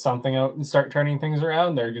figure something out and start turning things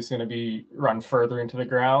around, they're just going to be run further into the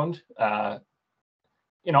ground. Like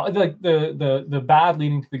the bad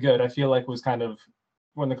leading to the good, I feel like was kind of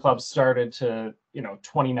when the club started to,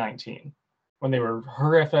 2019, when they were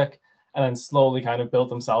horrific and then slowly kind of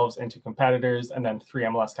built themselves into competitors, and then 3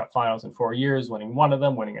 MLS Cup finals in 4 years, winning one of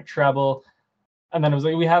them, winning a treble. And then it was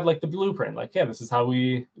like we had like the blueprint, like, yeah, this is how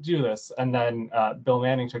we do this. And then Bill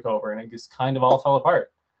Manning took over, and it just kind of all fell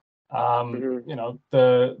apart.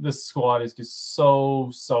 The squad is just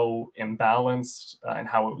so imbalanced in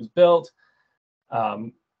how it was built.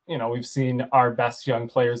 We've seen our best young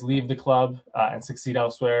players leave the club and succeed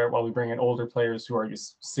elsewhere, while we bring in older players who are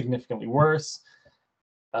just significantly worse.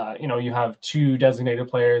 You have 2 designated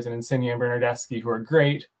players in Insigne and Bernardeschi who are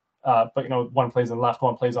great. But one plays on the left,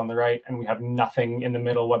 one plays on the right, and we have nothing in the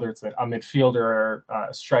middle, whether it's a midfielder or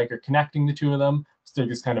a striker connecting the 2 of them. So they're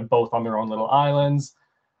just kind of both on their own little islands.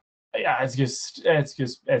 Yeah, it's just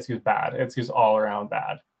bad. It's just all around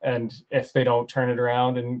bad. And if they don't turn it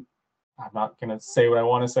around, and I'm not gonna say what I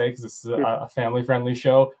want to say because this is a family-friendly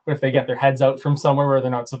show, but if they get their heads out from somewhere where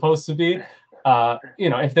they're not supposed to be,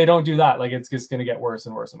 if they don't do that, like, it's just gonna get worse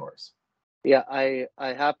and worse and worse. Yeah, I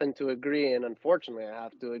happen to agree, and unfortunately, I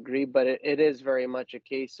have to agree. But it is very much a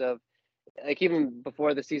case of, like, even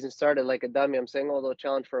before the season started, like a dummy, I'm saying, oh, they'll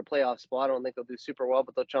challenge for a playoff spot. I don't think they'll do super well,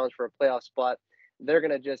 but they'll challenge for a playoff spot. They're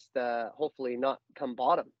gonna just hopefully not come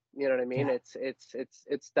bottom. You know what I mean? Yeah.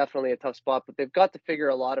 It's definitely a tough spot, but they've got to figure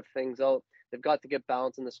a lot of things out. They've got to get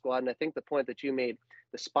balance in the squad, and I think the point that you made,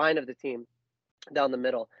 the spine of the team down the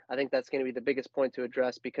middle, I think that's going to be the biggest point to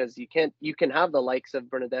address, because you can have the likes of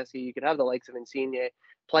Bernardeschi, you could have the likes of Insigne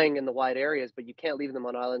playing in the wide areas, but you can't leave them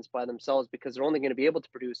on islands by themselves, because they're only going to be able to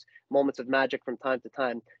produce moments of magic from time to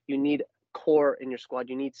time. You need core in your squad,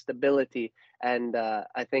 you need stability, and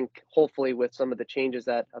I think hopefully with some of the changes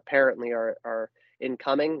that apparently are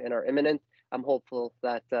incoming and are imminent, I'm hopeful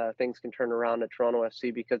that things can turn around at Toronto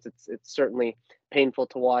FC, because it's certainly painful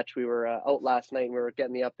to watch. We were out last night and we were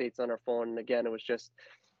getting the updates on our phone, and again,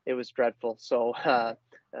 it was dreadful. So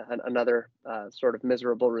another sort of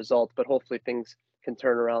miserable result, but hopefully things can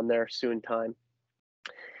turn around there soon time.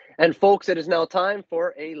 And folks, it is now time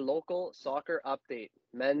for a local soccer update.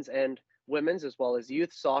 Men's and women's, as well as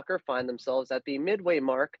youth soccer, find themselves at the midway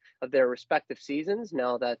mark of their respective seasons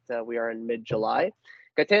now that we are in mid-July.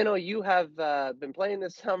 Gaetano, you have been playing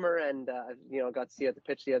this summer, and got to see you at the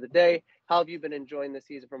pitch the other day. How have you been enjoying the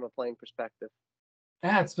season from a playing perspective?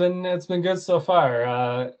 Yeah, it's been good so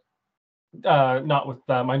far. Not with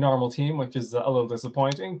my normal team, which is a little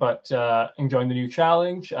disappointing, but enjoying the new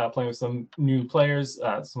challenge, playing with some new players,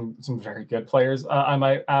 some very good players, I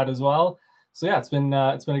might add as well. So yeah, it's been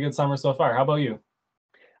a good summer so far. How about you?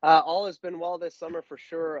 All has been well this summer for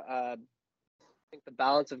sure. I think the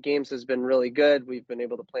balance of games has been really good. We've been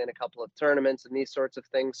able to play in a couple of tournaments and these sorts of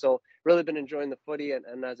things. So really been enjoying the footy.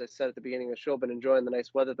 And as I said at the beginning of the show, been enjoying the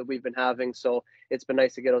nice weather that we've been having. So it's been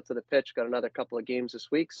nice to get out to the pitch. Got another couple of games this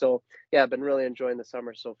week. So yeah, I've been really enjoying the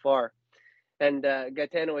summer so far. And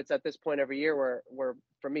Gaetano, it's at this point every year where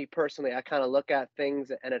for me personally, I kind of look at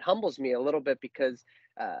things and it humbles me a little bit because,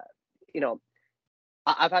 uh, you know,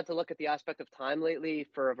 I've had to look at the aspect of time lately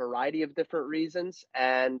for a variety of different reasons.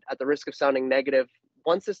 And at the risk of sounding negative,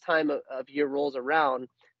 once this time of year rolls around,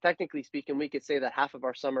 technically speaking, we could say that half of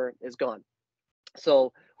our summer is gone.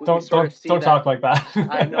 So we Don't sort of don't see don't that. talk like that.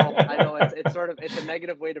 I know. It's sort of it's a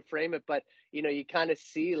negative way to frame it, but you kind of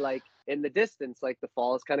see like in the distance, like the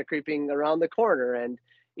fall is kind of creeping around the corner, and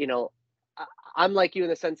you know, I, I'm like you in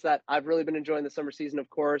the sense that I've really been enjoying the summer season. Of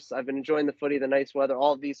course, I've been enjoying the footy, the nice weather,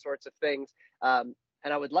 all of these sorts of things.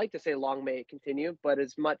 And I would like to say long may it continue, but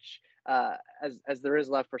as much as there is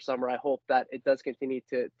left for summer, I hope that it does continue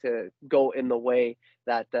to go in the way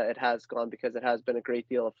that it has gone because it has been a great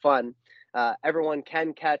deal of fun. Everyone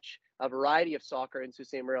can catch a variety of soccer in Sault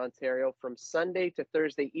Ste. Marie, Ontario from Sunday to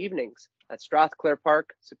Thursday evenings at Strathclair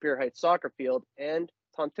Park, Superior Heights Soccer Field, and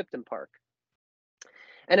Tom Tipton Park.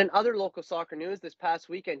 And in other local soccer news, this past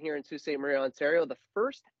weekend here in Sault Ste. Marie, Ontario, the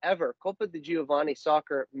first ever Coppa di Giovanni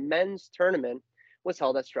soccer men's tournament was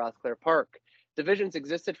held at Strathclair Park. Divisions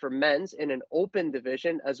existed for men's in an open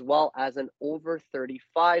division as well as an over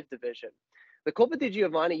 35 division. The Coppa di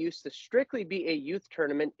Giovanni used to strictly be a youth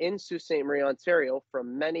tournament in Sault Ste. Marie, Ontario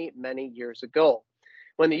from many, many years ago.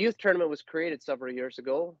 When the youth tournament was created several years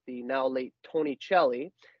ago, the now late Tony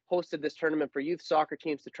Celli hosted this tournament for youth soccer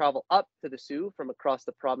teams to travel up to the Soo from across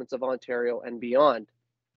the province of Ontario and beyond.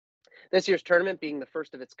 This year's tournament, being the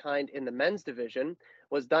first of its kind in the men's division,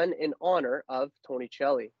 was done in honor of Tony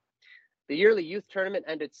Celli. The yearly youth tournament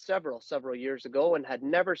ended several years ago and had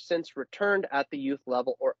never since returned at the youth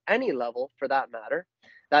level or any level for that matter.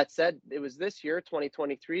 That said, it was this year,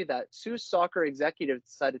 2023, that Sioux Soccer executives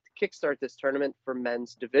decided to kickstart this tournament for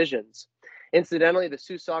men's divisions. Incidentally, the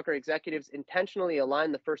Sioux Soccer executives intentionally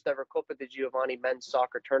aligned the first ever Coppa di Giovanni men's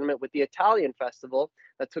soccer tournament with the Italian festival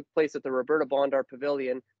that took place at the Roberta Bondar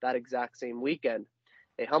Pavilion that exact same weekend.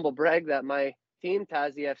 A humble brag that my team,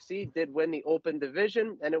 Tassie FC, did win the open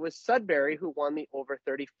division, and it was Sudbury who won the over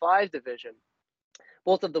 35 division.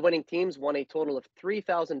 Both of the winning teams won a total of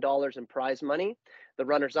 $3,000 in prize money. The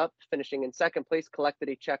runners-up, finishing in second place, collected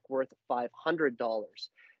a check worth $500.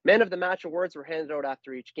 Man of the match awards were handed out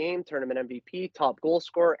after each game. Tournament MVP, top goal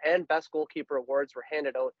scorer, and best goalkeeper awards were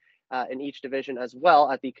handed out in each division as well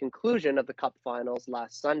at the conclusion of the Cup finals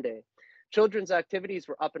last Sunday. Children's activities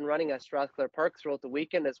were up and running at Strathclair Park throughout the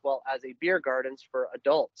weekend, as well as a beer gardens for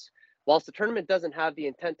adults. Whilst the tournament doesn't have the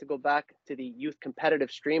intent to go back to the youth competitive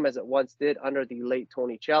stream as it once did under the late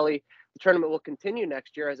Tony Celli, the tournament will continue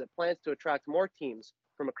next year as it plans to attract more teams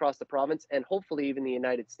from across the province and hopefully even the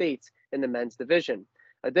United States in the men's division.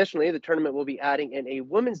 Additionally, the tournament will be adding in a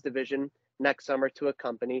women's division next summer to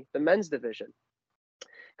accompany the men's division.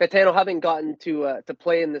 Gaetano, having gotten to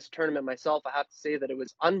play in this tournament myself, I have to say that it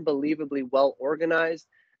was unbelievably well organized.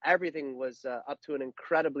 Everything was up to an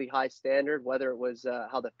incredibly high standard, whether it was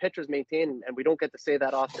how the pitch was maintained, and we don't get to say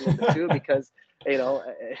that often in the Soo because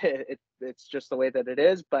it's just the way that it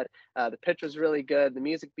is. But the pitch was really good. The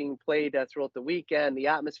music being played throughout the weekend, the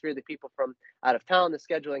atmosphere, the people from out of town, the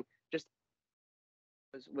scheduling, just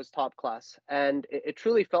was top class, and it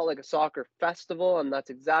truly felt like a soccer festival, and that's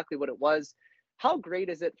exactly what it was. How great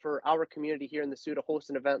is it for our community here in the Soo to host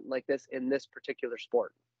an event like this in this particular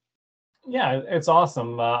sport? Yeah, it's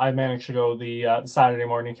awesome. I managed to go the Saturday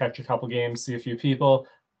morning, catch a couple games, see a few people,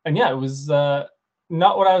 and yeah, it was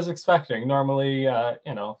not what I was expecting. Normally,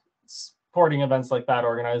 sporting events like that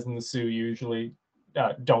organized in the Soo usually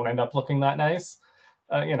don't end up looking that nice.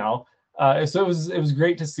 So it was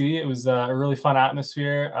great to see. It was a really fun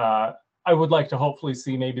atmosphere. I would like to hopefully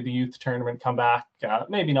see maybe the youth tournament come back,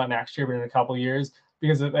 maybe not next year, but in a couple of years.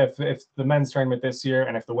 Because if the men's tournament this year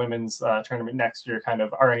and if the women's tournament next year kind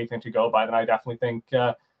of are anything to go by, then I definitely think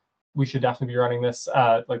we should definitely be running this.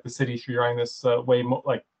 Like the city should be running this way,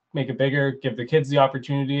 like make it bigger, give the kids the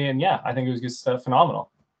opportunity, and yeah, I think it was just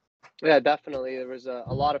phenomenal. Yeah, definitely. There was a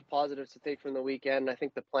lot of positives to take from the weekend. I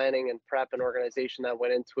think the planning and prep and organization that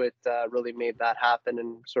went into it really made that happen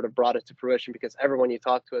and sort of brought it to fruition because everyone you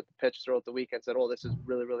talked to at the pitch throughout the weekend said, "Oh, this is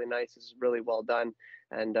really, really nice. This is really well done,"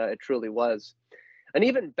 and it truly was. An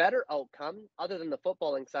even better outcome, other than the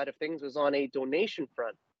footballing side of things, was on a donation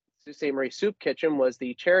front. Sault Ste. Marie Soup Kitchen was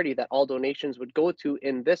the charity that all donations would go to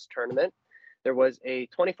in this tournament. There was a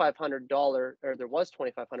 $2,500, or there was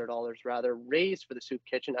 $2,500 rather, raised for the Soup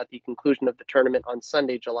Kitchen at the conclusion of the tournament on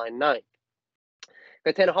Sunday, July 9th.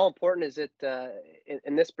 Gaetano, how important is it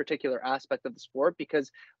in this particular aspect of the sport?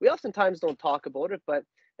 Because we oftentimes don't talk about it, but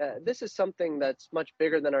this is something that's much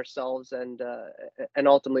bigger than ourselves, and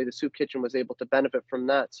ultimately the Soup Kitchen was able to benefit from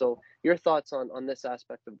that. So, your thoughts on this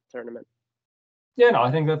aspect of the tournament? Yeah, no,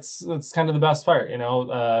 I think that's kind of the best part.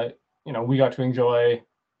 We got to enjoy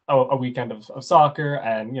a weekend of soccer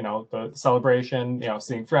and the celebration.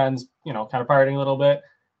 Seeing friends. Kind of partying a little bit,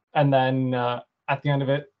 and then at the end of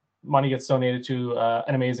it, money gets donated to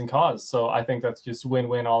an amazing cause. So I think that's just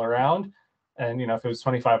win-win all around. And if it was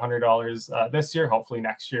 $2,500 this year, hopefully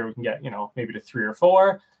next year we can get maybe to 3 or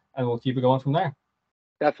 4, and we'll keep it going from there.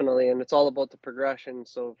 Definitely, and it's all about the progression.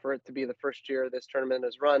 So for it to be the first year this tournament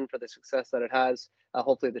has run, for the success that it has,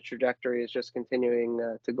 hopefully the trajectory is just continuing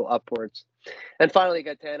to go upwards. And finally,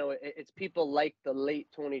 Gaetano, it's people like the late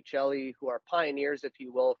Tony Celli who are pioneers, if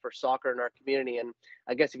you will, for soccer in our community. And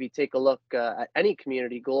I guess if you take a look at any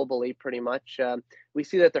community globally, pretty much, we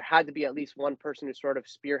see that there had to be at least one person who sort of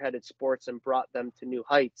spearheaded sports and brought them to new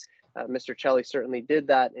heights. Mr. Celli certainly did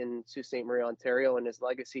that in Sault Ste. Marie, Ontario, and his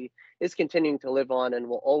legacy is continuing to live on and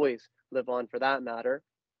will always live on for that matter.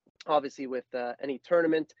 Obviously, with any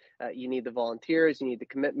tournament, you need the volunteers, you need the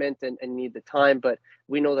commitment, and you need the time. But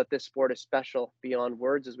we know that this sport is special beyond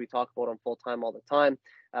words, as we talk about on Full Time all the time.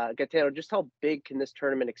 Gaetano, just how big can this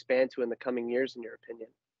tournament expand to in the coming years, in your opinion?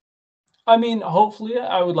 I mean, hopefully,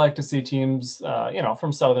 I would like to see teams,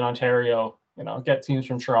 from Southern Ontario, get teams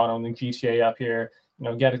from Toronto and the GTA up here,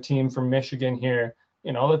 get a team from Michigan here.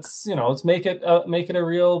 Let's make it a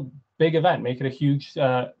real big event, make it a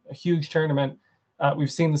huge tournament.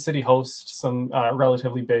 We've seen the city host some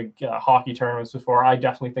relatively big hockey tournaments before. I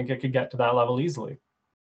definitely think it could get to that level easily.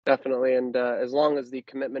 Definitely, and as long as the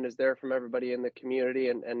commitment is there from everybody in the community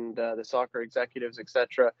and the soccer executives,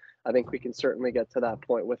 etc., I think we can certainly get to that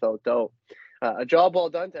point without doubt. A job well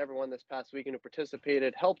done to everyone this past weekend who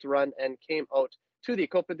participated, helped run, and came out to the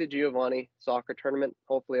Coppa di Giovanni soccer tournament.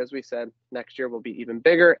 Hopefully, as we said, next year will be even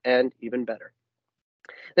bigger and even better.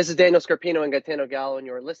 This is Daniel Scarpino and Gaetano Gallo, and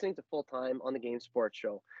you're listening to Full Time on the Game Sports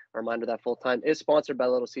Show. A reminder that Full Time is sponsored by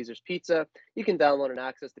Little Caesars Pizza. You can download and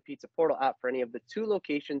access the Pizza Portal app for any of the 2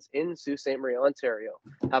 locations in Sault Ste. Marie, Ontario.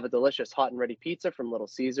 Have a delicious hot and ready pizza from Little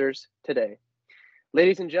Caesars today.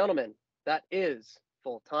 Ladies and gentlemen, that is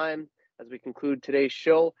Full Time. As we conclude today's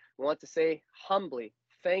show, we want to say humbly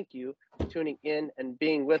thank you for tuning in and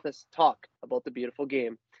being with us to talk about the beautiful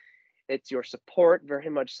game. It's your support, very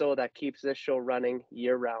much so, that keeps this show running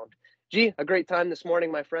year round. Gee, a great time this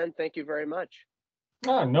morning, my friend. Thank you very much.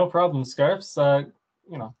 Oh, no problem, Scarps.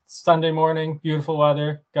 Sunday morning, beautiful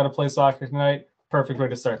weather. Got to play soccer tonight. Perfect way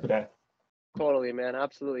to start the day. Totally, man.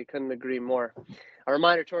 Absolutely. Couldn't agree more. A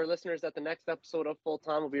reminder to our listeners that the next episode of Full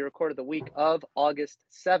Time will be recorded the week of August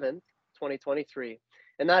 7th, 2023.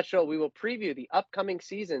 In that show, we will preview the upcoming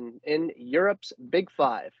season in Europe's Big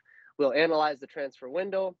Five. We'll analyze the transfer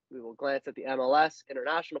window. We will glance at the MLS,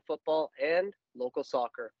 international football, and local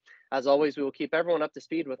soccer. As always, we will keep everyone up to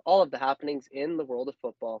speed with all of the happenings in the world of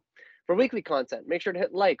football. For weekly content, make sure to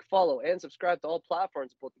hit like, follow, and subscribe to all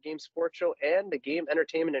platforms, both the Game Sports Show and the Game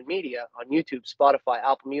Entertainment and Media on YouTube, Spotify,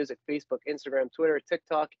 Apple Music, Facebook, Instagram, Twitter,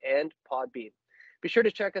 TikTok, and Podbean. Be sure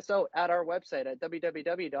to check us out at our website at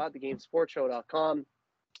www.thegamesportshow.com.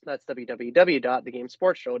 That's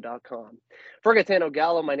www.thegamesportshow.com. For Gaetano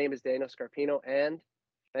Gallo, my name is Daniel Scarpino, and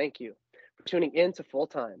thank you for tuning in to Full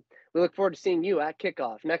Time. We look forward to seeing you at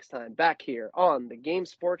kickoff next time back here on the Game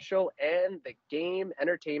Sports Show and the Game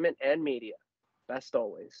Entertainment and Media. Best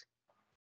always.